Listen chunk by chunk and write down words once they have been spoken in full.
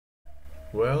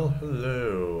Well,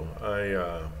 hello.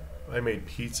 I made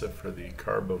pizza for the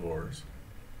carbovores,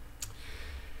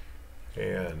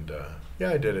 and yeah,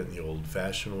 I did it in the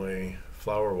old-fashioned way: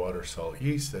 flour, water, salt,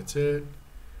 yeast. That's it.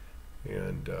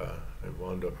 And I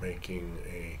wound up making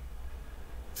a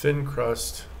thin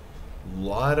crust,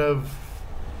 lot of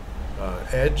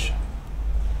edge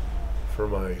for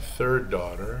my third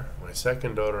daughter. My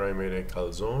second daughter, I made a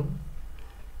calzone,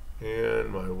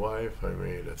 and my wife, I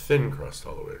made a thin crust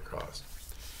all the way across.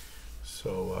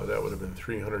 So that would have been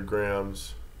 300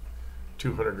 grams,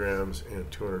 200 grams, and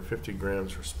 250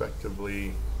 grams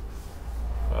respectively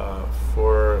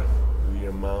for the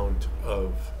amount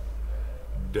of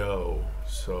dough.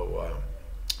 So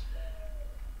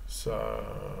it's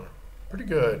pretty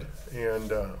good.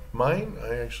 And mine,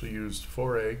 I actually used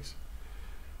 4 eggs,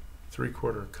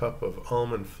 3/4 cup of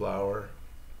almond flour,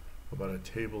 about a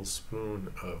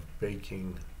tablespoon of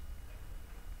baking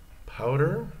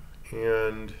powder,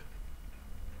 and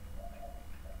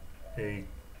a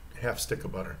half stick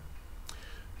of butter.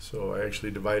 So I actually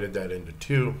divided that into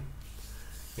 2,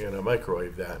 and I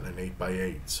microwaved that in an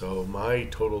 8x8. So my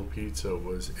total pizza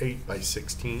was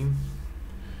 8x16.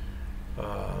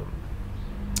 Um,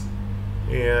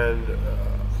 and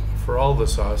for all the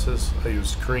sauces, I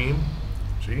used cream.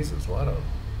 Jesus, a lot of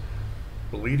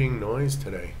bleeding noise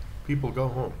today. People go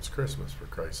home. It's Christmas, for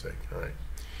Christ's sake. All right.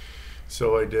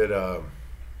 So I did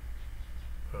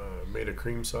made a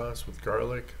cream sauce with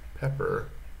garlic, pepper.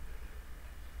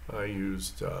 I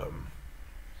used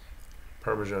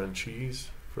Parmesan cheese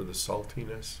for the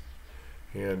saltiness,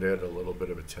 and add a little bit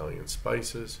of Italian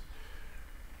spices.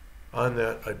 On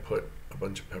that, I put a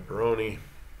bunch of pepperoni,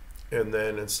 and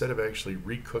then instead of actually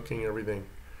recooking everything,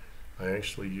 I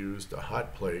actually used a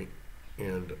hot plate,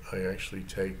 and I actually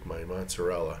take my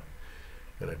mozzarella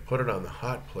and I put it on the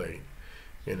hot plate,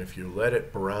 and if you let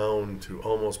it brown to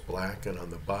almost blacken on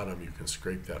the bottom, you can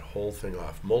scrape that whole thing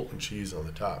off. Molten cheese on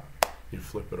the top. You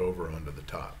flip it over onto the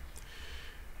top,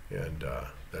 and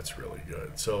that's really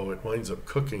good. So it winds up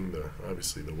cooking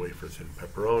obviously the wafer thin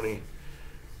pepperoni,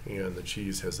 and the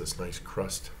cheese has this nice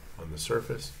crust on the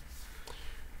surface.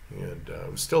 And I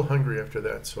was still hungry after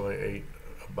that, so I ate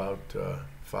about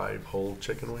 5 whole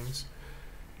chicken wings,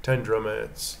 10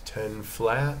 drumettes, 10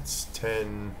 flats,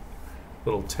 10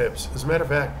 little tips. As a matter of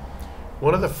fact,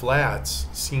 one of the flats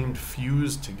seemed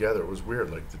fused together. It was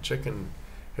weird, like the chicken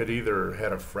had either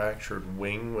had a fractured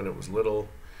wing when it was little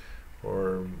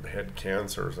or had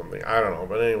cancer or something. I don't know.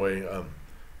 But anyway,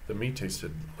 the meat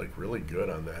tasted like really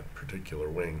good on that particular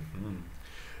wing.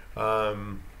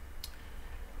 And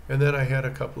then I had a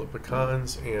couple of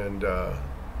pecans and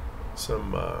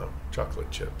some chocolate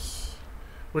chips,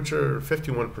 which are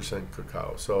 51%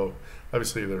 cacao. So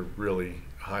obviously they're really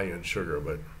high in sugar,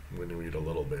 but when you eat a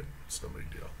little bit, it's no big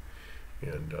deal.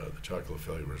 And the chocolate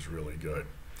flavor is really good.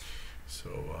 So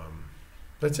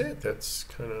that's it. That's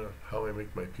kind of how I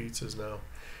make my pizzas now.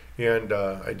 And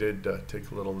I did take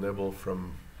a little nibble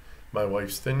from my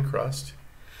wife's thin crust,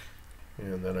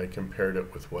 and then I compared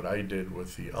it with what I did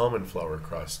with the almond flour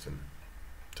crust. And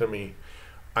to me,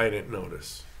 I didn't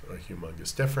notice a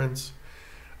humongous difference.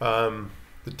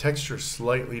 The texture is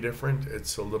slightly different.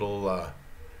 It's a little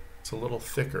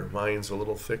thicker. Mine's a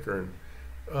little thicker and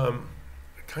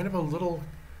kind of a little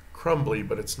crumbly,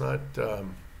 but it's not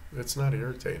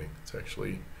irritating.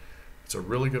 It's a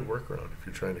really good workaround if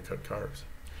you're trying to cut carbs.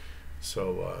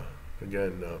 So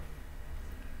again,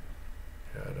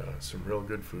 had some real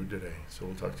good food today. So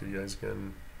we'll talk to you guys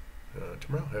again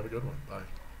tomorrow. Have a good one. Bye.